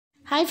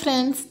Hi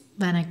friends,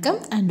 வணக்கம்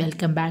and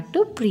welcome back to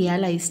Priya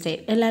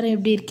Lifestyle. எல்லாரும்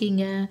எப்படி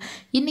இருக்கீங்க?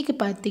 இன்னைக்கு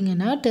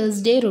பார்த்தீங்கன்னா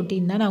Thursday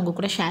routine தான் நான் உங்க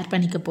கூட ஷேர்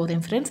பண்ணிக்க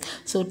போறேன் ஃப்ரெண்ட்ஸ்.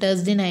 ஸோ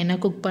Thursday நான் என்ன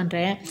குக்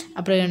பண்ணுறேன்,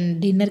 அப்புறம்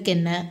டின்னருக்கு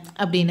என்ன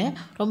அப்படின்னு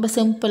ரொம்ப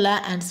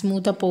சிம்பிளாக அண்ட்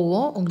ஸ்மூத்தாக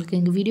போகும். உங்களுக்கு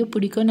எங்கள் வீடியோ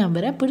பிடிக்கும்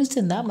நம்புகிறேன்.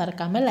 பிடிச்சிருந்தா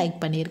மறக்காமல்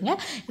லைக் பண்ணிடுங்க.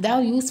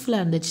 ஏதாவது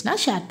யூஸ்ஃபுல்லாக இருந்துச்சுன்னா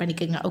ஷேர்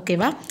பண்ணிக்கோங்க,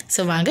 ஓகேவா?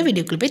 ஸோ வாங்க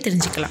வீடியோக்குள்ளே போய்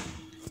தெரிஞ்சுக்கலாம்.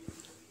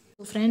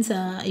 ஃப்ரெண்ட்ஸ்,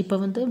 இப்போ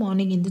வந்து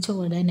மார்னிங் எந்திரிச்ச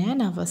உடனே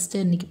நான்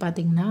ஃபஸ்ட்டு இன்றைக்கி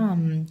பார்த்திங்கன்னா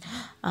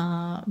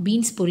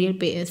பீன்ஸ் பொரியல்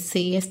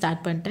செய்ய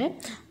ஸ்டார்ட் பண்ணிட்டேன்.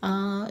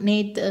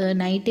 நேற்று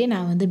நைட்டே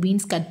நான் வந்து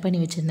பீன்ஸ் கட் பண்ணி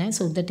வச்சுருந்தேன்.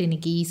 ஸோ தட்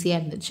இன்றைக்கி ஈஸியாக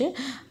இருந்துச்சு.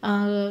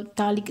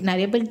 தாளிக்கு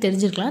நிறைய பேருக்கு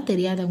தெரிஞ்சிருக்கலாம்,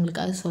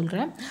 தெரியாதவங்களுக்காக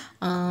சொல்கிறேன்.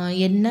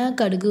 எண்ணெய்,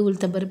 கடுகு,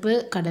 உளுத்தம்பருப்பு,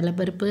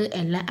 கடலைப்பருப்பு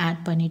எல்லாம்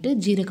ஆட் பண்ணிவிட்டு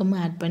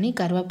ஜீரகமும் ஆட் பண்ணி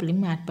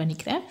கருவேப்பிலையும் ஆட்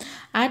பண்ணிக்கிறேன்.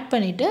 ஆட்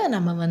பண்ணிவிட்டு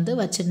நம்ம வந்து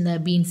வச்சுருந்த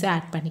பீன்ஸை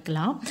ஆட்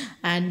பண்ணிக்கலாம்.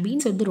 அண்ட்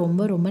பீன்ஸ் வந்து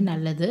ரொம்ப ரொம்ப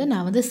நல்லது.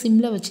 நான் வந்து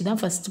சிம்மில் வச்சு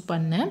தான் ஃபஸ்ட்டு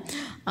பண்ணேன்.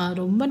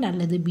 ரொம்ப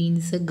நல்லது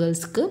பீன்ஸு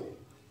கேர்ள்ஸ்க்கு.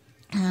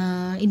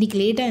 இன்றைக்கி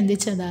லேட்டாக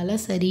எழுந்திரிச்சதால்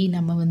சரி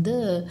நம்ம வந்து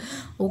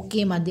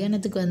ஓகே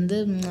மத்தியானத்துக்கு வந்து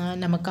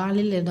நம்ம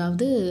காலையில்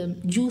ஏதாவது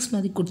ஜூஸ்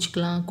மாதிரி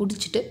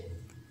குடிச்சிட்டு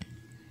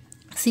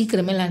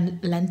சீக்கிரமே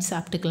லன்ச்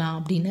சாப்பிட்டுக்கலாம்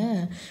அப்படின்னு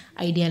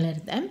ஐடியாவில்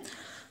இருந்தேன்.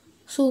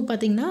 ஸோ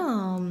பார்த்திங்கன்னா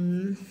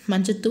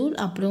மஞ்சத்தூள்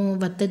அப்புறம்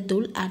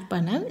வத்தத்தூள் ஆட்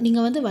பண்ணேன்.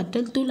 நீங்கள் வந்து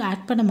வத்தத்தூள்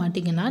ஆட் பண்ண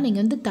மாட்டிங்கன்னா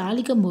நீங்கள் வந்து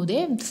தாளிக்கும் போதே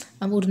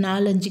ஒரு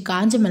 4-5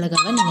 காஞ்ச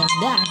மிளகாவை நீங்கள்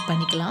வந்து ஆட்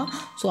பண்ணிக்கலாம்.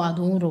 ஸோ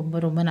அதுவும் ரொம்ப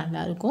ரொம்ப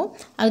நல்லாயிருக்கும்.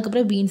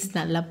 அதுக்கப்புறம் பீன்ஸ்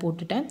நல்லா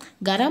போட்டுட்டேன்.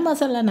 கரம்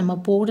மசாலா நம்ம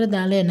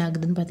போடுறதால என்ன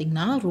ஆகுதுன்னு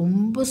பார்த்திங்கன்னா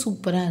ரொம்ப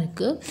சூப்பராக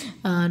இருக்குது.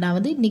 நான்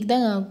வந்து இன்றைக்கி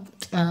தான்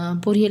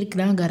பொரியலுக்கு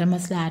தான் கரம்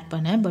மசாலா ஆட்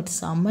பண்ணேன். பட்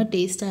செம்ம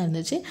டேஸ்ட்டாக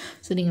இருந்துச்சு.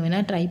 ஸோ நீங்கள்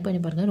வேணால் ட்ரை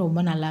பண்ணி பாருங்கள்,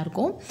 ரொம்ப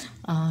நல்லாயிருக்கும்.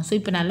 ஸோ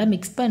இப்போ நல்லா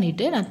மிக்ஸ்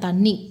பண்ணிவிட்டு நான்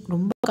தண்ணி ரொம்ப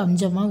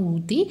கொஞ்சமாக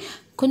ஊற்றி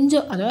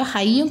கொஞ்சம், அதாவது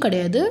ஹையும்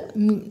கிடையாது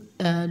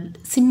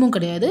சிம்மும்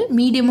கிடையாது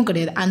மீடியமும்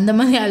கிடையாது, அந்த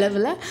மாதிரி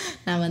அளவில்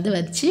நான் வந்து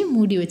வச்சு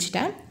மூடி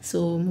வச்சுட்டேன். ஸோ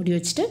மூடி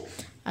வச்சுட்டு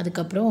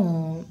அதுக்கப்புறம்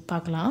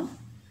பார்க்கலாம்.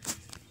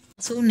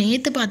 ஸோ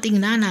நேற்று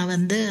பார்த்திங்கன்னா நான்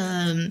வந்து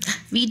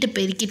வீட்டை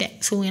பெருக்கிட்டேன்.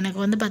 ஸோ எனக்கு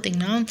வந்து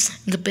பார்த்திங்கன்னா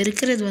இங்கே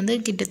பெருக்கிறது வந்து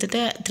கிட்டத்தட்ட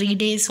 3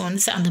 days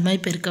ஒன்ஸ் அந்த மாதிரி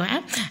பெருக்குவேன்.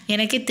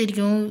 எனக்கே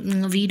தெரியும்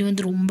வீடு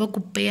வந்து ரொம்ப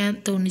குப்பையாக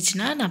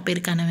தோணுச்சுன்னா நான்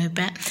பெருக்க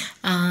ஆரம்பிப்பேன்.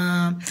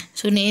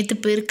 ஸோ நேற்று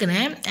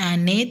பெருக்கினேன்.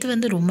 நேற்று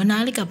வந்து ரொம்ப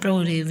நாளைக்கு அப்புறம்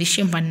ஒரு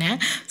விஷயம் பண்ணேன்.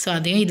 ஸோ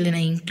அதையும் இதில்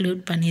நான்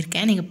இன்க்ளூட்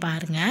பண்ணியிருக்கேன், நீங்கள்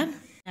பாருங்கள்.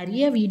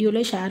 நிறைய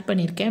வீடியோவில் ஷேர்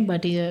பண்ணியிருக்கேன்,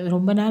 பட் இது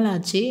ரொம்ப நாள்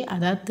ஆச்சு.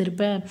 அதான்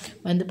திருப்ப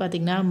வந்து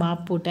பார்த்திங்கன்னா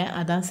மாப் போட்டேன்.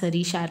 அதான்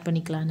சரி ஷேர்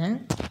பண்ணிக்கலான்னு.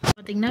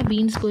 பார்த்திங்கன்னா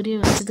பீன்ஸ் பொரிய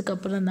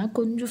வச்சதுக்கப்புறம் தான்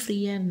கொஞ்சம்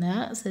ஃப்ரீயாக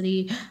இருந்தேன். சரி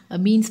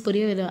பீன்ஸ்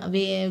பொரிய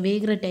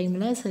வேகிற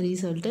டைமில் சரி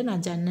சொல்லிட்டு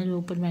நான் ஜன்னல்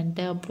ஓப்பன்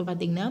பண்ணிட்டேன். அப்புறம்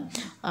பார்த்திங்கன்னா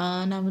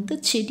நான் வந்து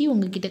செடி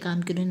உங்ககிட்ட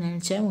காமிக்கணும்னு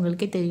நினச்சேன்.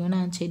 உங்களுக்கே தெரியும்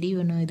நான் செடி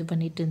ஒன்று இது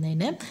பண்ணிகிட்டு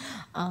இருந்தேன்னு.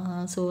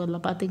 ஸோ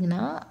அதில்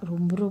பார்த்திங்கன்னா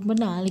ரொம்ப ரொம்ப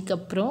நாளைக்கு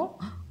அப்புறம்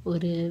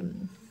ஒரு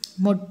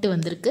மொட்டு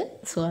வந்திருக்கு.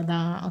 ஸோ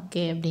அதான்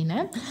ஓகே அப்படின்னு.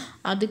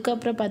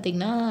 அதுக்கப்புறம்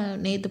பார்த்திங்கன்னா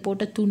நேற்று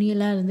போட்ட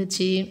துணியெல்லாம்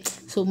இருந்துச்சு.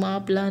 ஸோ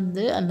மாப்லாம்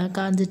இருந்து அதெல்லாம்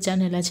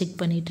காஞ்சிச்சான்னு எல்லாம்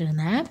செக் பண்ணிகிட்டு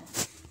இருந்தேன்.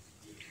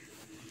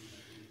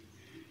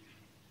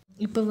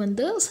 இப்போ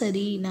வந்து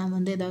சரி நான்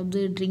வந்து ஏதாவது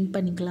ட்ரிங்க்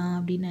பண்ணிக்கலாம்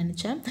அப்படின்னு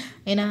நினச்சேன்.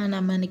 ஏன்னா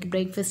நம்ம இன்றைக்கி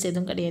பிரேக்ஃபாஸ்ட்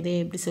எதுவும் கிடையாது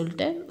எப்படி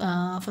சொல்லிட்டு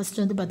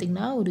ஃபஸ்ட்டு வந்து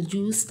பார்த்திங்கன்னா ஒரு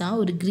ஜூஸ் தான்,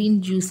 ஒரு க்ரீன்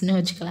ஜூஸ்னு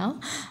வச்சுக்கலாம்.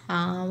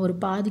 ஒரு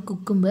பாதி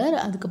குக்கும்பர்,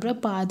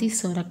 அதுக்கப்புறம் பாதி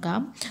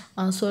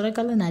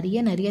சொரக்காயில்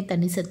நிறைய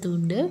தண்ணி சத்து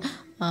உண்டு,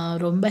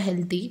 ரொம்ப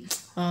ஹெல்த்தி.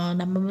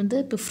 நம்ம வந்து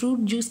இப்போ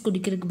ஃப்ரூட் ஜூஸ்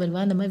குடிக்கிறதுக்கு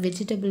பதிலாக அந்த மாதிரி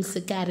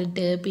வெஜிடபிள்ஸு,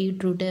 கேரட்டு,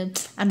 பீட்ரூட்டு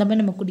அந்த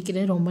மாதிரி நம்ம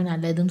குடிக்கிறது ரொம்ப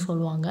நல்லதுன்னு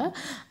சொல்லுவாங்க.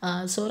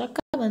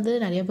 சொரக்காய் வந்து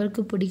நிறைய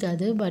பேருக்கு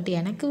பிடிக்காது, பட்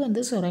எனக்கு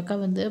வந்து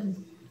சொரக்காய் வந்து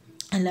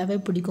நல்லாவே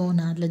பிடிக்கும்.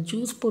 நான் அதில்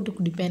ஜூஸ் போட்டு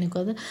குடிப்பேன்,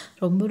 எனக்கு வந்து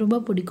ரொம்ப ரொம்ப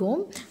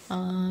பிடிக்கும்.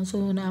 ஸோ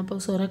நான் இப்போ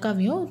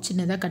சொரக்காவையும்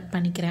சின்னதாக கட்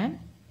பண்ணிக்கிறேன்.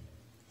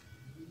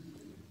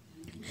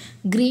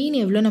 க்ரீன்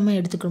எவ்வளோ நம்ம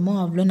எடுத்துக்கிறோமோ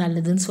அவ்வளோ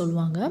நல்லதுன்னு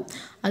சொல்லுவாங்க.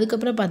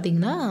 அதுக்கப்புறம்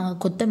பார்த்திங்கன்னா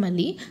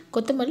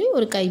கொத்தமல்லி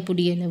ஒரு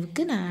கைப்பிடி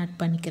அளவுக்கு நான் ஆட்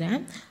பண்ணிக்கிறேன்.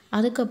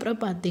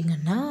 அதுக்கப்புறம்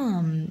பார்த்திங்கன்னா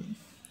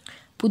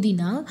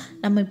புதினா.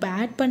 நம்ம இப்போ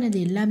ஆட் பண்ணது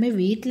எல்லாமே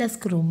வெயிட்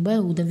லாஸ்க்கு ரொம்ப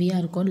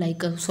உதவியாக இருக்கும்.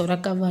 லைக்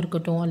சொரக்காவாக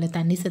இருக்கட்டும், இல்லை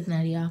தண்ணி சத்து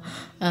நிறையா,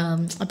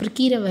 அப்புறம்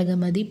கீரை வகை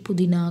மாதிரி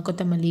புதினா,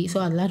 கொத்தமல்லி. ஸோ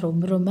அதெல்லாம்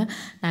ரொம்ப ரொம்ப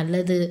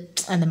நல்லது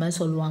அந்த மாதிரி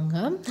சொல்லுவாங்க.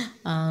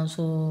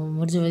 ஸோ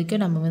முடிஞ்ச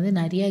வரைக்கும் நம்ம வந்து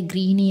நிறையா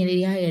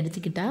க்ரீனரியாக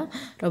எடுத்துக்கிட்டால்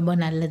ரொம்ப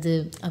நல்லது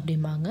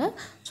அப்படிம்பாங்க.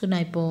 ஸோ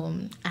நான்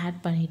இப்போது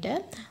ஆட்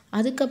பண்ணிவிட்டேன்.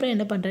 அதுக்கப்புறம்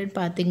என்ன பண்ணுறேன்னு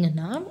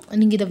பார்த்திங்கன்னா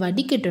நீங்கள் இதை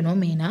வடிகட்டணும்.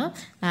 மெயினாக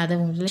நான் அதை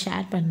உங்களை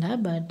ஷேர் பண்ணல,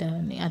 பட்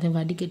அதை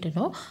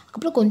வடிகட்டணும்.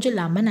 அதுக்கப்புறம் கொஞ்சம்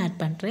லெமன் ஆட்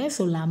பண்ணுறேன்.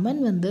 ஸோ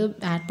லெமன் வந்து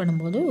ஆட்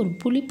பண்ணும்போது ஒரு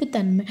புளிப்பு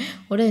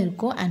தன்மையோடு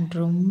இருக்கும் அண்ட்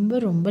ரொம்ப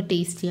ரொம்ப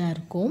டேஸ்டியாக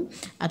இருக்கும்.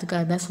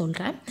 அதுக்காக தான்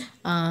சொல்கிறேன்.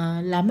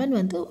 லெமன்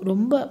வந்து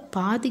ரொம்ப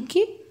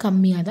பாதிக்கு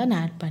கம்மியாக தான்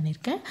நான் ஆட்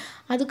பண்ணியிருக்கேன்.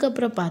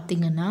 அதுக்கப்புறம்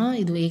பார்த்திங்கன்னா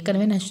இது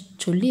ஏற்கனவே நான்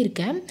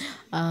சொல்லியிருக்கேன்.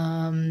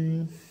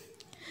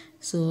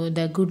 ஸோ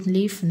த குட்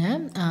லீஃப்னு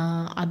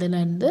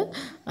அதிலேருந்து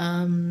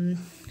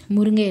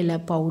முருங்கை இலை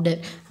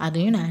பவுடர்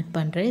அதையும் நான் ஆட்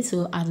பண்ணுறேன். ஸோ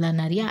அதில்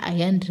நிறையா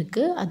அயர்ன்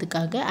இருக்குது,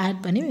 அதுக்காக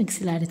ஆட் பண்ணி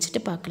மிக்ஸியில்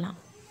அரைச்சிட்டு பார்க்கலாம்.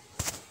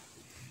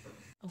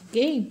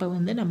 ஓகே, இப்போ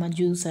வந்து நம்ம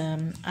ஜூஸை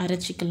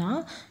அரைச்சிக்கலாம்.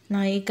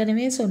 நான்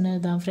ஏற்கனவே சொன்னது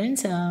தான்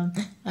ஃப்ரெண்ட்ஸ்,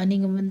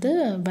 நீங்கள் வந்து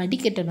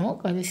வடிகட்டணும்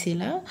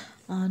கடைசியில்.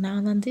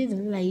 நான் வந்து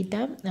இதில்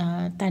லைட்டாக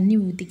தண்ணி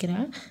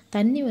ஊற்றிக்கிறேன்.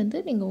 தண்ணி வந்து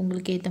நீங்கள்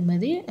உங்களுக்கு ஏற்ற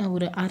மாதிரி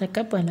ஒரு 1/2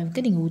 கப்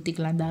அளவுக்கு நீங்கள்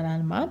ஊற்றிக்கலாம்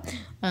தாராளமாக.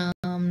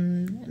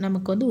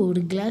 நமக்கு வந்து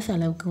 1 கிளாஸ்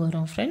அளவுக்கு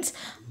வரும் ஃப்ரெண்ட்ஸ்.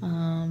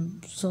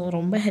 ஸோ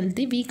ரொம்ப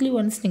ஹெல்த்தி. வீக்லி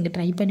ஒன்ஸ் நீங்கள்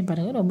ட்ரை பண்ணி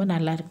பாருங்கள், ரொம்ப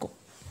நல்லாயிருக்கும்.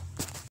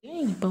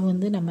 இப்போ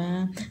வந்து நம்ம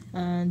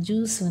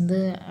ஜூஸ் வந்து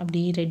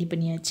அப்படியே ரெடி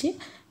பண்ணியாச்சு.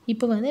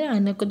 இப்போ வந்து நான்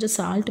இன்னும் கொஞ்சம்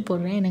சால்ட்டு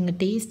போடுறேன். எனக்கு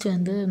டேஸ்ட்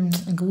வந்து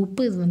எனக்கு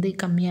உப்பு இது வந்து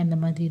கம்மியாக இருந்த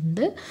மாதிரி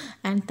இருந்து.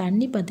 அண்ட்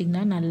தண்ணி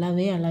பார்த்திங்கன்னா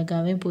நல்லாவே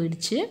அழகாகவே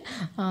போயிடுச்சு.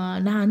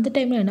 நான் அந்த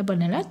டைமில் என்ன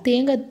பண்ணேன்னா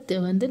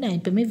தேங்காய் வந்து நான்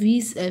எப்போவுமே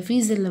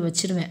ஃப்ரீசரில்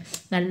வச்சுருவேன்.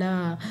 நல்லா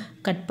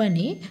கட்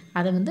பண்ணி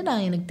அதை வந்து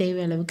நான் எனக்கு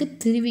தேவை அளவுக்கு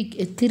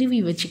திருவி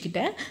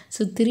வச்சுக்கிட்டேன்.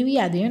 ஸோ திருவி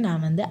அதையும்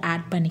நான் வந்து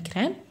ஆட்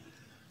பண்ணிக்கிறேன்.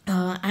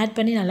 ஆட்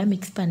பண்ணி நல்லா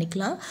மிக்ஸ்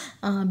பண்ணிக்கலாம்.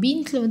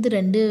 பீன்ஸில் வந்து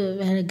 2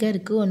 வகை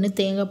இருக்குது. ஒன்று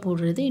தேங்காய்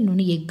போடுறது,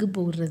 இன்னொன்று எக்கு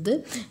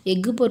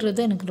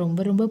போடுறது எனக்கு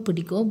ரொம்ப ரொம்ப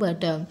பிடிக்கும்.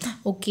 பட்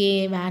ஓகே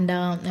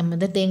வேண்டாம், நம்ம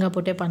வந்து தேங்காய்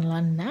போட்டே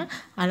பண்ணலான்னு.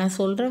 ஆனால்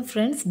சொல்கிறேன்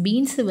ஃப்ரெண்ட்ஸ்,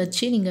 பீன்ஸை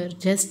வச்சு நீங்கள்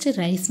ஜஸ்ட்டு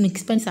ரைஸ்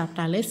மிக்ஸ் பண்ணி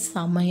சாப்பிட்டாலே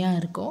செம்மையாக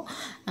இருக்கும்.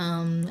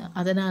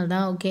 அதனால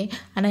தான் ஓகே.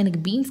 ஆனால்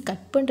எனக்கு பீன்ஸ்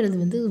கட் பண்ணுறது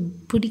வந்து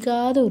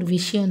பிடிக்காத ஒரு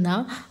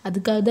விஷயந்தான்.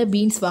 அதுக்காக தான்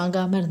பீன்ஸ்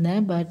வாங்காமல்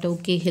இருந்தேன். பட்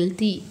ஓகே,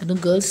 ஹெல்த்தி,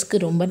 அதுவும்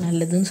கேர்ள்ஸ்க்கு ரொம்ப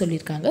நல்லதுன்னு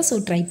சொல்லியிருக்காங்க.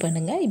 ஸோ ட்ரை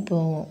பண்ணுங்கள்.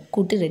 இப்போது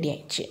கூட்டு ரெடி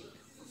ஆயிடுச்சு.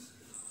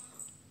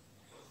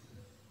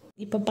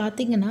 இப்போ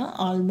பார்த்திங்கன்னா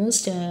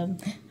ஆல்மோஸ்ட்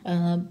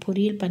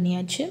பொரியல்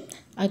பண்ணியாச்சு.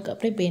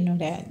 அதுக்கப்புறம் இப்போ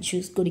என்னோடய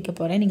ஜூஸ் குடிக்க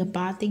போகிறேன். நீங்கள்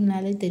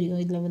பார்த்தீங்கனாலே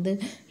தெரியும், இதில் வந்து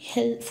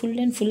ஃபுல்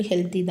அண்ட் ஃபுல்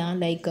ஹெல்த்தி தான்.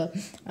 லைக்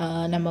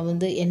நம்ம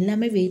வந்து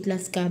எல்லாமே வெயிட்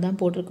லாஸ்க்காக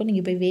தான் போட்டிருக்கோம்.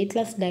 நீங்கள் இப்போ வெயிட்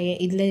லாஸ்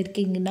இதில்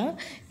இருக்கீங்கன்னா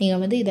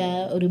நீங்கள் வந்து இதை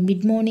ஒரு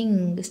மிட் மார்னிங்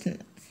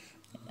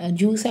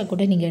ஜூஸாக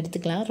கூட நீங்கள்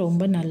எடுத்துக்கலாம்.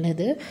 ரொம்ப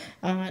நல்லது.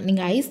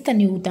 நீங்கள் ஐஸ்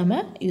தண்ணி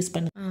ஊற்றாமல் யூஸ்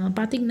பண்ணுங்கள்.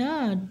 பார்த்திங்கன்னா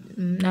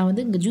நான்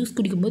வந்து இங்கே ஜூஸ்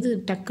குடிக்கும்போது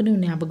டக்குன்னு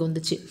ஞாபகம்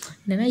வந்துச்சு.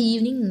 என்னென்னா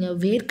ஈவினிங்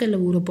வேர்க்கடலை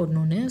ஊற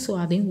போடணுன்னு. ஸோ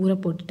அதையும் ஊற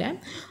போட்டுட்டேன்.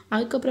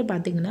 அதுக்கப்புறம்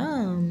பார்த்திங்கன்னா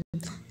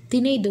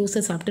திணை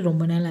தோசை சாப்பிட்டு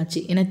ரொம்ப நாள்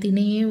ஆச்சு. ஏன்னா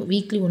திணையே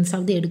வீக்லி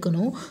ஒன்ஸாவது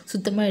எடுக்கணும்.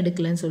 சுத்தமாக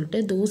எடுக்கலன்னு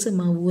சொல்லிட்டு தோசை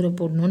மாவு ஊற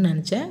போடணும்னு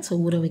நினச்சேன். ஸோ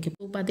ஊற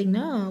வைக்க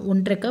பார்த்திங்கன்னா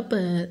 1.5 கப்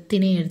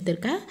திணை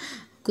எடுத்திருக்கேன்.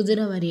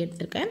 குதிரைவாரி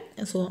எடுத்திருக்கேன்.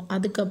 ஸோ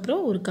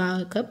அதுக்கப்புறம் ஒரு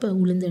 1/4 கப்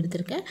உளுந்து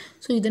எடுத்திருக்கேன்.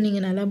 ஸோ இதை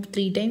நீங்கள் நல்லா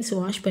 3 டைம்ஸ்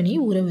வாஷ் பண்ணி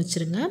ஊற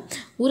வச்சுருங்க.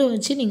 ஊற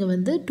வச்சு நீங்கள்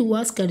வந்து 2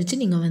 hours கழித்து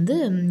நீங்கள் வந்து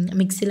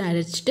மிக்சியில்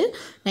அரைச்சிட்டு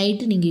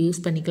நைட்டு நீங்கள்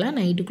யூஸ் பண்ணிக்கலாம்.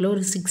 நைட்டுக்குள்ளே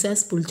ஒரு 6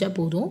 hours புளிச்சா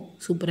போதும்,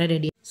 சூப்பராக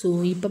ரெடி. ஸோ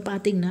இப்போ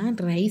பார்த்திங்கன்னா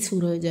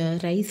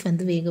ரைஸ்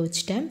வந்து வேக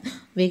வச்சுட்டேன்.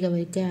 வேக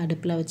வைக்க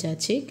அடுப்பில்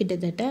வச்சாச்சு.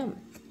 கிட்டத்தட்ட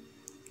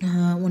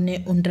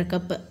 1.5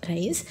 கப்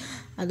ரைஸ்.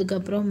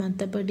 அதுக்கப்புறம்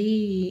மற்றபடி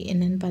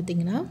என்னென்னு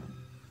பார்த்திங்கன்னா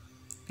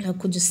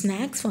கொஞ்சம்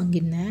ஸ்நாக்ஸ்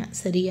வாங்கியிருந்தேன்.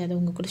 சரி, அதை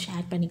உங்கள் கூட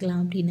ஷேர்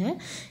பண்ணிக்கலாம் அப்படின்னு.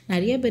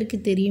 நிறைய பேருக்கு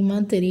தெரியுமா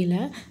தெரியல,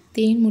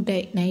 தேன்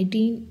மிட்டாய்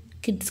 19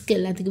 கிட்ஸ்க்கு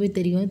எல்லாத்துக்குமே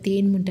தெரியும்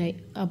தேன் மிட்டாய்.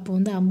 அப்போ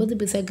வந்து 50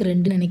 பைசாவுக்கு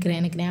 2 நினைக்கிறேன்,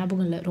 எனக்கு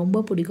ஞாபகம் இல்லை.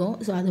 ரொம்ப பிடிக்கும்.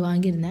 ஸோ அது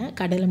வாங்கியிருந்தேன்,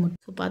 கடலை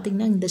மிட்டாய். ஸோ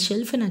பார்த்திங்கன்னா இந்த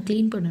ஷெல்ஃபை நான்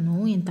க்ளீன்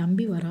பண்ணணும். என்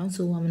தம்பி வரான்,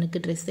 ஸோ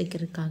அவனுக்கு ட்ரெஸ்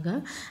தைக்கிறதுக்காக.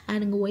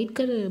 அண்ட் இங்கே ஒயிட்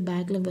கலர்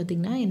பேக்கில்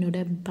பார்த்திங்கன்னா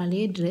என்னோடய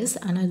பழைய ட்ரெஸ்.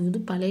 ஆனால் அது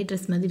வந்து பழைய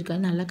ட்ரெஸ் மாதிரி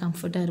இருக்காது, நல்லா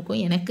கம்ஃபர்ட்டாக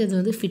இருக்கும். எனக்கு அது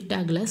வந்து ஃபிட்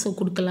ஆகலை, ஸோ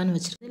கொடுக்கலான்னு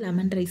வச்சுருக்கேன்.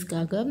 லெமன்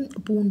ரைஸ்க்காக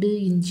பூண்டு,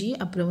 இஞ்சி,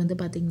 அப்புறம் வந்து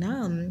பார்த்திங்கன்னா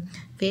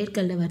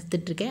வேர்க்கடலை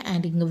வறுத்துட்ருக்கேன்.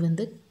 அண்ட் இங்கே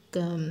வந்து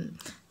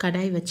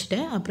கடாய்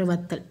வச்சுட்டேன். அப்புறம்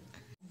வத்தல்.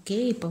 ஓகே,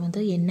 இப்போ வந்து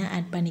எண்ணெய்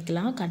ஆட்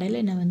பண்ணிக்கலாம். கடலை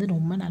எண்ணெய் வந்து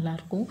ரொம்ப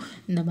நல்லாயிருக்கும்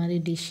இந்த மாதிரி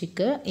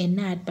டிஷ்ஷுக்கு.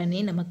 எண்ணெய் ஆட் பண்ணி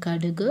நம்ம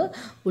கடுகு,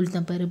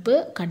 உளுத்தம்பருப்பு,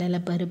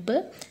 கடலைப்பருப்பு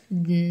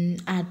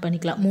ஆட்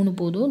பண்ணிக்கலாம். 3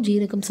 போதும்.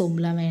 ஜீரகம்,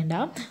 சோம்புலாம்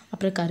வேண்டாம்.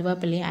 அப்புறம்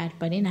கருவேப்பிலையை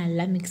ஆட் பண்ணி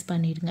நல்லா மிக்ஸ்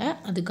பண்ணிடுங்க.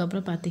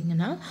 அதுக்கப்புறம்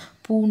பார்த்திங்கன்னா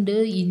பூண்டு,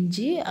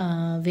 இஞ்சி,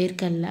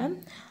 வேர்க்கடலை,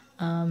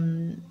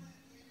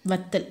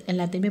 வத்தல்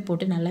எல்லாத்தையுமே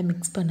போட்டு நல்லா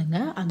மிக்ஸ்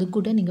பண்ணுங்கள். அது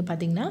கூட நீங்கள்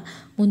பார்த்திங்கன்னா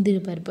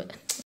முந்திரி பருப்பு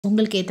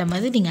உங்களுக்கு ஏற்ற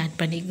மாதிரி நீங்கள் ஆட்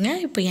பண்ணிக்கங்க.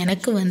 இப்போ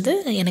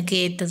எனக்கு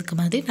ஏற்றதுக்கு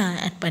மாதிரி நான்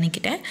ஆட்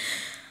பண்ணிக்கிட்டேன்.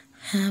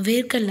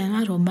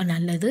 வேர்க்கடலைலாம் ரொம்ப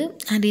நல்லது.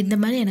 அண்ட் இந்த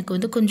மாதிரி எனக்கு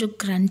வந்து கொஞ்சம்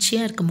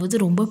க்ரன்ச்சியாக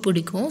இருக்கும்போது ரொம்ப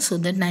பிடிக்கும். ஸோ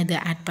தட் நான் இதை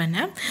ஆட்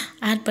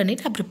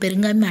பண்ணிவிட்டு அப்புறம்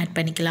பெருங்காயம் ஆட்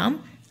பண்ணிக்கலாம்.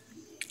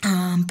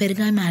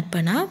 பெருங்காயம் ஆட்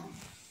பண்ணால்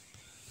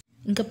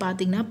இங்கே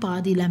பார்த்திங்கன்னா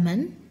பாதி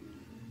லெமன்.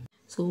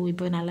 ஸோ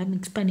இப்போ நல்லா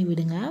மிக்ஸ் பண்ணி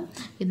விடுங்க.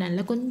 இது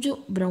நல்லா கொஞ்சம்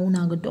ப்ரௌன்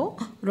ஆகட்டும்.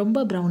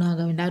 ரொம்ப ப்ரௌன்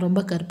ஆக வேண்டாம்,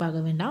 ரொம்ப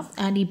கருப்பாக வேண்டாம்.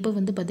 அண்ட் இப்போ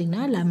வந்து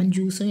பார்த்திங்கன்னா லெமன்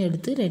ஜூஸும்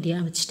எடுத்து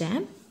ரெடியாக வச்சுட்டேன்.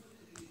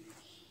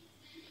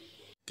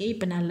 ஓகே,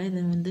 இப்போ நல்லா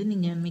இதை வந்து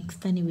நீங்கள்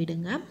மிக்ஸ் பண்ணி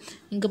விடுங்க.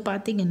 இங்கே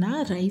பார்த்திங்கன்னா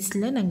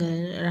ரைஸில் நாங்கள்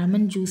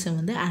லெமன் ஜூஸை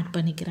வந்து ஆட்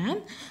பண்ணிக்கிறேன்.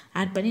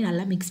 ஆட் பண்ணி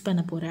நல்லா மிக்ஸ்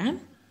பண்ண போகிறேன்.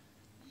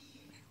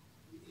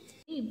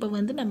 இப்போ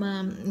வந்து நம்ம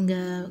இங்கே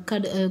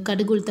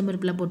கடுகு, உளுத்தம்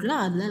பருப்புலாம்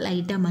போட்டுலாம் அதில்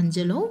லைட்டாக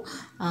மஞ்சளும்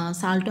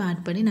சால்ட்டும்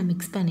ஆட் பண்ணி நான்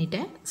மிக்ஸ்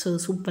பண்ணிட்டேன். ஸோ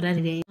சூப்பராக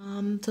ரெடி.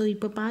 ஸோ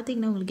இப்போ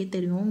பார்த்திங்கன்னா உங்களுக்கே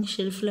தெரியும்,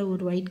 ஷெல்ஃபில்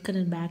ஒரு ஒயிட்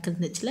கலர் பேக்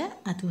இருந்துச்சுல,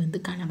 அது வந்து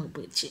காணாமல்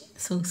போயிடுச்சு.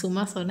 ஸோ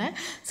சும்மா சொன்னேன்.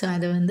 ஸோ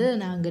அதை வந்து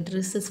நான் அங்கே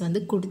ட்ரெஸ்ஸஸ்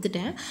வந்து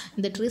கொடுத்துட்டேன்.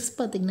 இந்த ட்ரெஸ்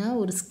பார்த்திங்கன்னா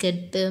ஒரு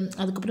ஸ்கெட்டு,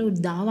 அதுக்கப்புறம் ஒரு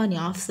தாவாணி,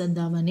 ஆஃப் சைட்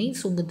தாவாணி.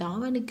 ஸோ உங்கள்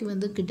தாவாணிக்கு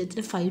வந்து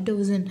கிட்டத்தட்ட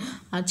 5000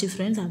 ஆச்சு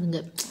ஃப்ரெண்ட்ஸ்.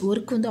 அவங்க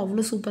ஒர்க் வந்து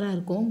அவ்வளோ சூப்பராக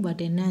இருக்கும்.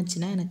 பட் என்ன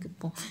ஆச்சுன்னா எனக்கு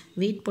இப்போது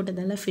வெயிட்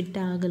போட்டதால் ஃபிட்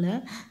ஆகலை.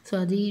 ஸோ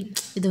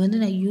இது வந்து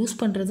நான் யூஸ்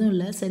பண்ணுறதும்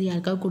இல்லை. சரி,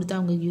 யாருக்காவது கொடுத்தா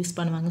அவங்க யூஸ்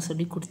பண்ணுவாங்க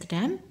சொல்லி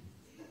கொடுத்துட்டேன்.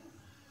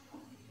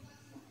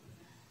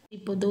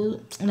 இப்போ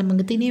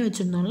நம்ம திணை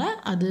வச்சுருந்தோம்ல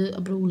அது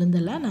அப்புறம்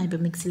உளுந்தெல்லாம் நான் இப்போ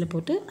மிக்சியில்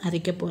போட்டு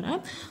அரைக்க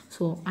போகிறேன்.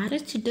 ஸோ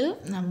அரைச்சிட்டு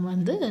நம்ம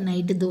வந்து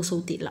நைட்டு தோசை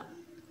ஊற்றிடலாம்.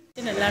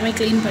 எல்லாமே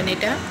க்ளீன்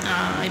பண்ணிவிட்டேன்.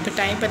 இப்போ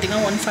டைம்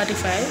பார்த்திங்கன்னா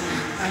 1:45.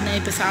 நான்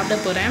இப்போ சாப்பிட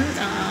போகிறேன்.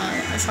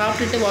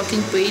 சாப்பிட்டுட்டு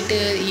வாக்கிங்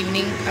போயிட்டு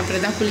ஈவினிங்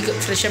அப்புறம் தான்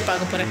ஃப்ரெஷ்ஷப்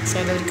ஆக போகிறேன். ஸோ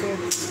அது வரைக்கும்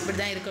இப்படி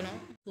தான் இருக்கணும்.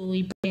 ஸோ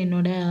இப்போ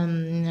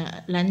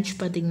என்னோடய லன்ச்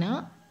பார்த்திங்கன்னா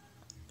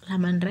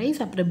லெமன் ரைஸ்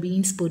அப்புறம்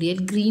பீன்ஸ் பொரியல்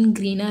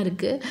க்ரீனாக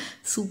இருக்குது,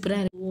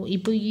 சூப்பராக இருக்கும்.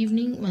 இப்போ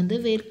ஈவினிங் வந்து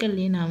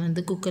வேர்க்கடலையே நான்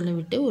வந்து குக்கரில்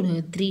விட்டு ஒரு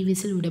 3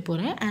 விசில் விட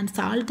போகிறேன். அண்ட்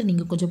சால்ட்டு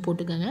நீங்கள் கொஞ்சம்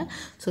போட்டுக்கோங்க.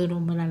 ஸோ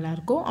ரொம்ப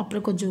நல்லாயிருக்கும்.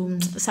 அப்புறம் கொஞ்சம்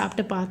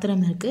சாப்பிட்ட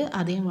பாத்திரம் இருக்குது,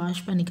 அதையும்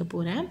வாஷ் பண்ணிக்க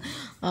போகிறேன்.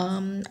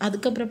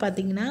 அதுக்கப்புறம்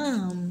பார்த்திங்கன்னா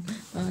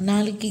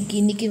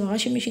இன்றைக்கி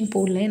வாஷிங் மிஷின்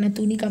போடல, ஏன்னா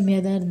துணி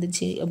கம்மியாக தான்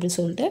இருந்துச்சு அப்படி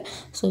சொல்லிட்டு.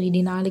 ஸோ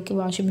இனி நாளைக்கு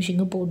வாஷிங்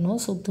மிஷினுக்கு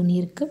போடணும். ஸோ துணி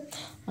இருக்குது.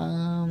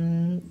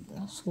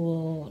 ஸோ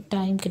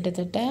டைம்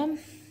கிட்டத்தட்ட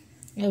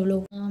எவ்வளோ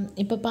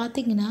இப்போ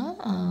பார்த்திங்கன்னா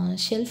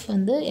ஷெல்ஃப்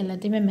வந்து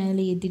எல்லாத்தையுமே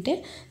மேலே ஏற்றிட்டு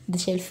இந்த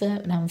ஷெல்ஃபை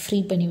நான் ஃப்ரீ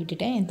பண்ணி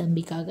விட்டுட்டேன் என்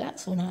தம்பிக்காக.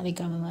 ஸோ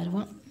நாளைக்கு அவன்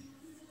வருவான்.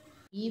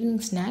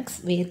 ஈவினிங் ஸ்நாக்ஸ்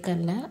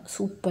வேர்க்கடலை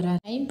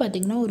சூப்பராக. டைம்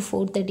பார்த்திங்கன்னா ஒரு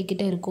 4:30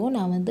 கிட்டே இருக்கும்.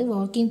 நான் வந்து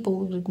வாக்கிங்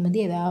போகிறதுக்கு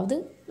முன்னாடி ஏதாவது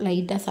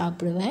லைட்டாக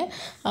சாப்பிடுவேன்.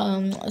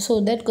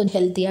 ஸோ தட் கொஞ்சம்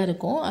ஹெல்த்தியாக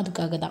இருக்கும்,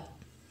 அதுக்காக தான்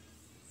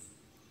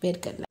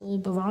வேர்க்கடலை.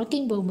 இப்போ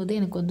வாக்கிங் போகும்போது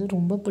எனக்கு வந்து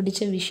ரொம்ப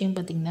பிடிச்ச விஷயம்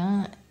பார்த்திங்கன்னா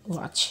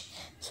வாட்ச்.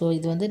 ஸோ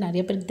இது வந்து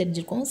நிறைய பேருக்கு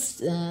தெரிஞ்சிருக்கும்,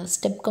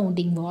 ஸ்டெப்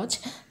கவுண்டிங் வாட்ச்.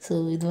 ஸோ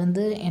இது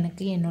வந்து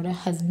எனக்கு என்னோடய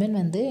ஹஸ்பண்ட்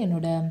வந்து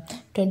என்னோடய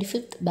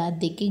 25th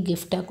பர்த்டேக்கு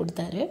கிஃப்டாக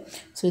கொடுத்தாரு.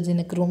 ஸோ இது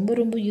எனக்கு ரொம்ப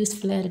ரொம்ப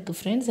யூஸ்ஃபுல்லாக இருக்குது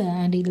ஃப்ரெண்ட்ஸ்.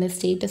 அண்ட் இதில்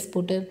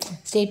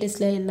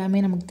ஸ்டேட்டஸில்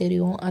எல்லாமே நமக்கு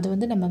தெரியும். அது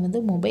வந்து நம்ம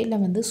வந்து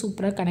மொபைலில் வந்து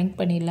சூப்பராக கனெக்ட்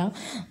பண்ணிடலாம்.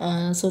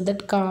 ஸோ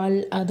தட் கால்,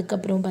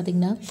 அதுக்கப்புறம்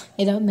பார்த்திங்கன்னா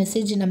ஏதாவது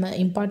மெசேஜ், நம்ம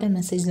இம்பார்ட்டன்ட்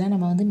மெசேஜ்லாம்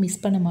நம்ம வந்து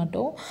மிஸ் பண்ண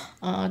மாட்டோம்.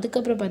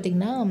 அதுக்கப்புறம்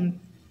பார்த்திங்கன்னா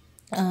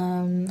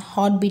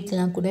ஹார்ட்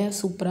பீட்லாம் கூட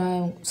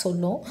சூப்பராக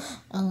சொல்லும்.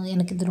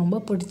 எனக்கு இது ரொம்ப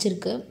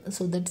பிடிச்சிருக்கு.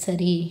 ஸோ தட்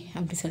சரி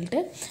அப்படி சொல்லிட்டு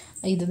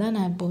இதுதான்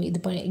நான் இப்போ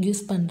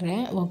யூஸ்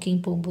பண்ணுறேன்.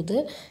 வாக்கிங் போகும்போது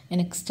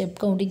எனக்கு ஸ்டெப்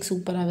கவுண்டிங்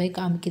சூப்பராகவே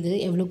காமிக்குது,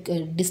 எவ்வளோ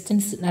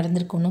டிஸ்டன்ஸ்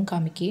நடந்திருக்குன்னு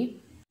காமிக்கி.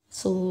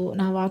 ஸோ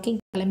நான் வாக்கிங்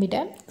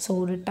கிளம்பிட்டேன். ஸோ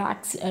ஒரு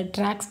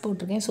ட்ராக்ஸ்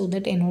போட்டிருக்கேன். ஸோ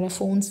தட் என்னோடய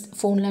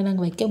ஃபோன்லாம்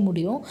நாங்கள் வைக்க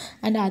முடியும்.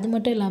 அண்ட் அது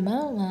மட்டும்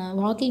இல்லாமல்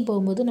வாக்கிங்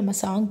போகும்போது நம்ம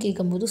சாங்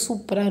கேட்கும்போது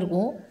சூப்பராக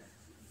இருக்கும்.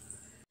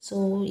 ஸோ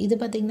இது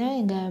பார்த்திங்கன்னா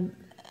எங்கள்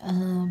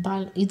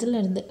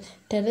இதிலேருந்து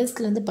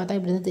டெரஸ்லேருந்து பார்த்தா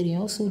இப்படி தான்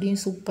தெரியும்.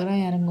 சூரியன்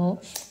சூப்பராக இறங்கும்,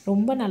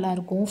 ரொம்ப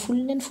நல்லாயிருக்கும்.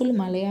 ஃபுல் அண்ட் ஃபுல்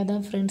மழையாக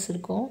தான் ஃப்ரெண்ட்ஸ்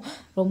இருக்கும்,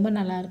 ரொம்ப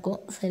நல்லாயிருக்கும்.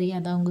 சரி,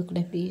 அதான் உங்கள் கூட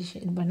இப்படி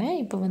இது பண்ணேன்.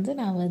 இப்போ வந்து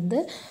நான் வந்து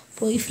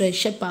போய்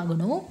ஃப்ரெஷ்ஷப்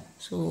ஆகணும்.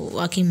 ஸோ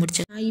வாக்கிங்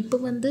முடித்தேன். நான் இப்போ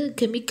வந்து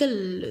கெமிக்கல்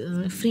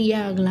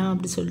ஃப்ரீயாக ஆகலாம்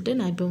அப்படி சொல்லிட்டு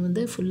நான் இப்போ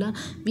வந்து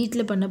ஃபுல்லாக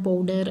வீட்டில் பண்ண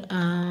பவுடர்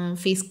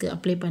ஃபேஸ்க்கு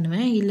அப்ளை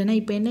பண்ணுவேன். இல்லைனா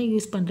இப்போ என்ன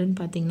யூஸ் பண்ணுறேன்னு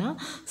பார்த்தீங்கன்னா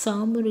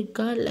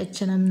சாமுரிக்கா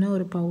லட்சணம்னு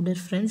ஒரு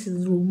பவுடர் ஃப்ரெண்ட்ஸ்.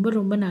 இது ரொம்ப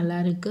ரொம்ப நல்லா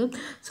இருக்குது.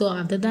 ஸோ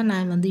அதை தான்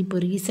நான் வந்து இப்போ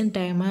ரீசெண்ட்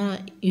டைமாக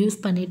யூஸ்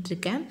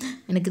பண்ணிகிட்ருக்கேன்.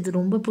 எனக்கு இது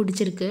ரொம்ப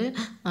பிடிச்சிருக்கு.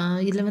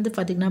 இதில் வந்து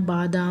பார்த்திங்கன்னா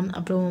பாதாம்,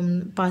 அப்புறம்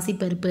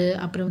பாசிப்பருப்பு,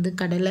 அப்புறம் வந்து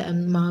கடலை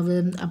மாவு,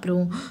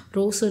 அப்புறம்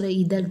ரோஸோட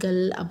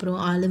இதழ்கள், அப்புறம்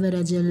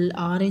ஆலுவேரா ஜெல்,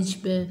 ஆரஞ்சு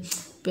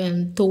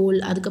தோல்,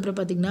 அதுக்கப்புறம்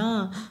பார்த்திங்கன்னா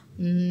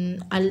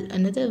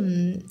என்னது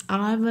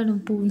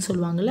ஆவணம் பூன்னு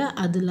சொல்லுவாங்கள்ல,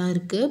 அதெல்லாம்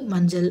இருக்குது.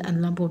 மஞ்சள்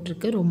அதெல்லாம்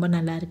போட்டிருக்கு, ரொம்ப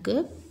நல்லாயிருக்கு.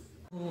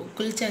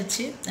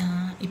 குளிச்சாச்சு.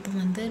 இப்போ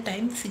வந்து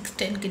டைம்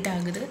 6:10 கிட்ட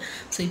ஆகுது.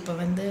 ஸோ இப்போ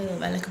வந்து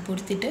விளக்கு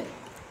பொருத்திட்டு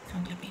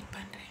அவங்கள மீட்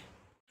பண்ணுறேன்.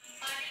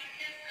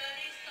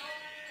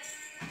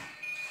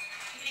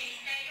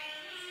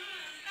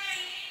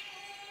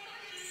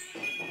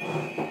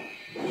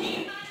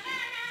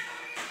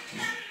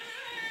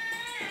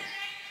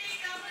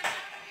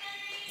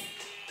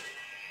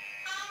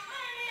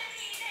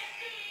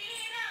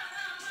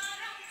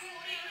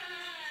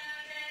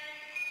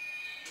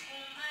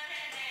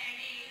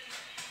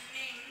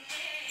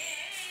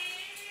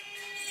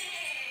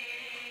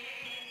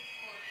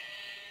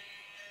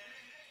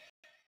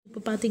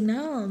 இப்போ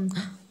பார்த்திங்கன்னா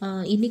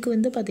இன்றைக்கி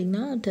வந்து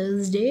பார்த்திங்கன்னா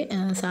தேர்ஸ்டே,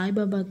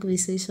 சாய்பாபாவுக்கு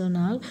விசேஷம்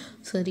நாள்.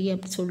 சரி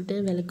அப்படி சொல்லிட்டு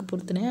விளக்கு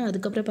பொருத்தினேன்.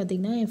 அதுக்கப்புறம்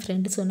பார்த்திங்கன்னா என்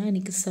ஃப்ரெண்டு சொன்னால்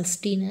இன்றைக்கி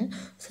சஷ்டின்னு.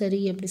 சரி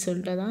அப்படி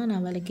சொல்லிட்டு தான்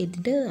நான்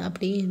விளக்கேற்றிட்டு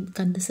அப்படியே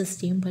கந்த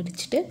சஷ்டியும்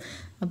படிச்சுட்டு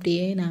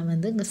அப்படியே நான்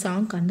வந்து இங்கே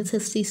கந்த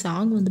சஷ்டி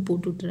சாங் வந்து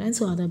போட்டு விட்டுறேன்.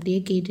 ஸோ அதை அப்படியே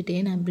கேட்டுகிட்டே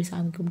நான் அப்படி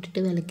சாமி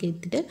கும்பிட்டுட்டு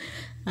விளக்கேற்றிட்டு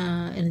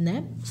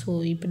இருந்தேன். ஸோ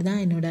இப்படி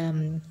தான்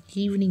என்னோடய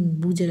ஈவினிங்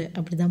பூஜை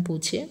அப்படி தான்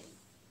போச்சு.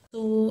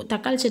 ஸோ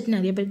தக்காளி சட்னி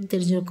நிறைய பேருக்கு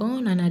தெரிஞ்சிருக்கும்,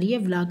 நான் நிறைய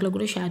விளாகில்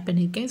கூட ஷேர்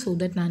பண்ணியிருக்கேன். ஸோ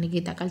தட் நான் இன்றைக்கி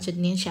தக்காளி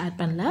சட்னியை ஷேர்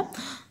பண்ணல.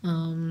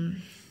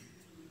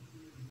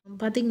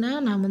 பார்த்திங்கன்னா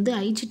நான் வந்து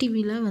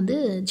ஐஜிடிவியில் வந்து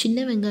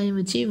சின்ன வெங்காயம்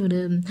வச்சு ஒரு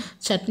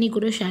சட்னி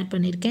கூட ஷேர்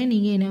பண்ணியிருக்கேன்.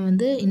 நீங்கள் என்னை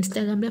வந்து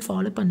இன்ஸ்டாகிராமில்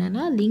ஃபாலோ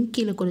பண்ணனா லிங்க்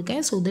கீழே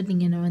கொடுக்கேன். ஸோ தட்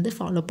நீங்கள் என்னை வந்து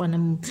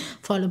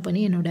ஃபாலோ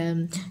பண்ணி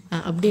என்னோடய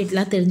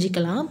அப்டேட்லாம்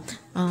தெரிஞ்சுக்கலாம்.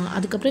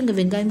 அதுக்கப்புறம் இங்கே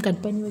வெங்காயம்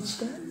கட் பண்ணி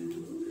வச்சுட்டேன்.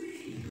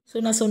 ஸோ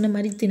நான் சொன்ன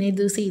மாதிரி திணை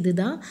தோசை இது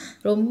தான்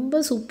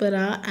ரொம்ப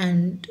சூப்பராக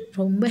அண்ட்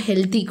ரொம்ப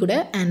ஹெல்த்தி கூட,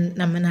 அண்ட்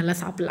நம்ம நல்லா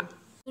சாப்பிட்லாம்.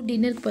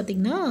 டின்னருக்கு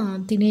பார்த்திங்கன்னா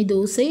திணை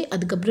தோசை,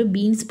 அதுக்கப்புறம்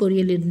பீன்ஸ்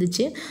பொரியல்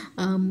இருந்துச்சு.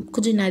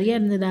 கொஞ்சம் நிறையா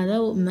இருந்ததால்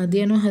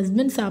மதியானம்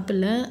ஹஸ்பண்ட்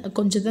சாப்பிடல,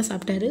 கொஞ்சம் தான்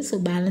சாப்பிட்டாரு.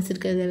 ஸோ பேலன்ஸ்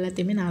இருக்கிறது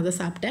எல்லாத்தையுமே நான் தான்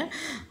சாப்பிட்டேன்.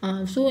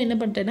 ஸோ என்ன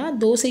பண்ணிட்டேன்னா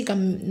தோசை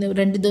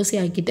 2 தோசை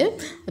ஆக்கிட்டு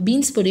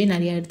பீன்ஸ் பொரியல்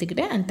நிறையா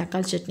எடுத்துக்கிட்டேன் அண்ட்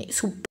தக்காளி சட்னி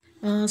சூப்பர்.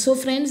 ஸோ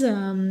ஃப்ரெண்ட்ஸ்,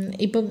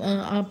 இப்போ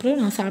அப்புறம்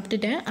நான்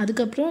சாப்பிட்டுட்டேன்.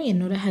 அதுக்கப்புறம்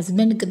என்னோடய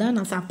ஹஸ்பண்டுக்கு தான்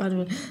நான்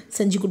சாப்பாடு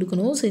செஞ்சு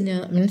கொடுக்கணும்.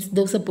 மீன்ஸ்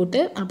தோசை போட்டு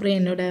அப்புறம்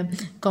என்னோடய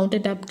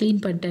கவுண்டர் டாப் க்ளீன்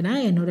பண்ணிட்டேன்னா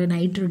என்னோடய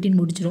நைட் ரொட்டீன்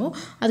முடிஞ்சிடும்.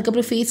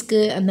 அதுக்கப்புறம்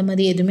ஃபேஸ்க்கு அந்த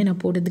மாதிரி எதுவுமே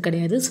நான் போடுறது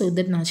கிடையாது. ஸோ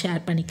தட் நான்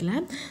ஷேர்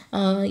பண்ணிக்கலாம்.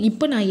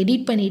 இப்போ நான்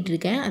எடிட்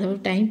பண்ணிகிட்ருக்கேன். அதாவது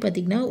டைம்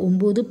பார்த்திங்கன்னா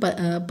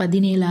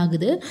 9:17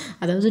 ஆகுது.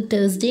 அதாவது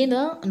Thursday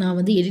தான் நான்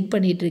வந்து எடிட்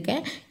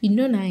பண்ணிகிட்ருக்கேன்.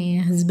 இன்னும் நான்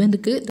என்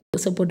ஹஸ்பண்டுக்கு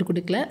தோசை போட்டு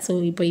கொடுக்கல. ஸோ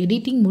இப்போ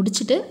எடிட்டிங்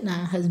முடிச்சுட்டு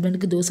நான்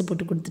ஹஸ்பண்டுக்கு தோசை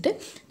போட்டு கொடுத்துட்டு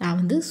நான்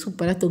வந்து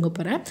சூப்பராக தூங்க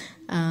போகிறேன்.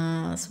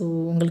 ஸோ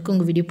உங்களுக்கு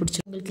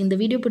இந்த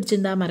வீடியோ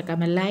பிடிச்சிருந்தா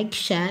மறக்காமல் லைக்,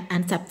 ஷேர்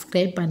அண்ட்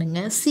சப்ஸ்கிரைப்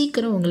பண்ணுங்கள்.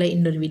 சீக்கிரம் உங்களை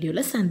இன்னொரு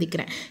வீடியோவில்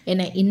சந்திக்கிறேன்.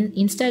 ஏன்னா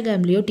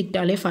இன்ஸ்டாகிராம்லேயோ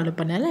டிக்டாக்லேயோ ஃபாலோ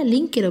பண்ணால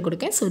லிங்க் கீழே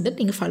கொடுக்கேன். ஸோ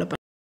தட் நீங்கள் ஃபாலோ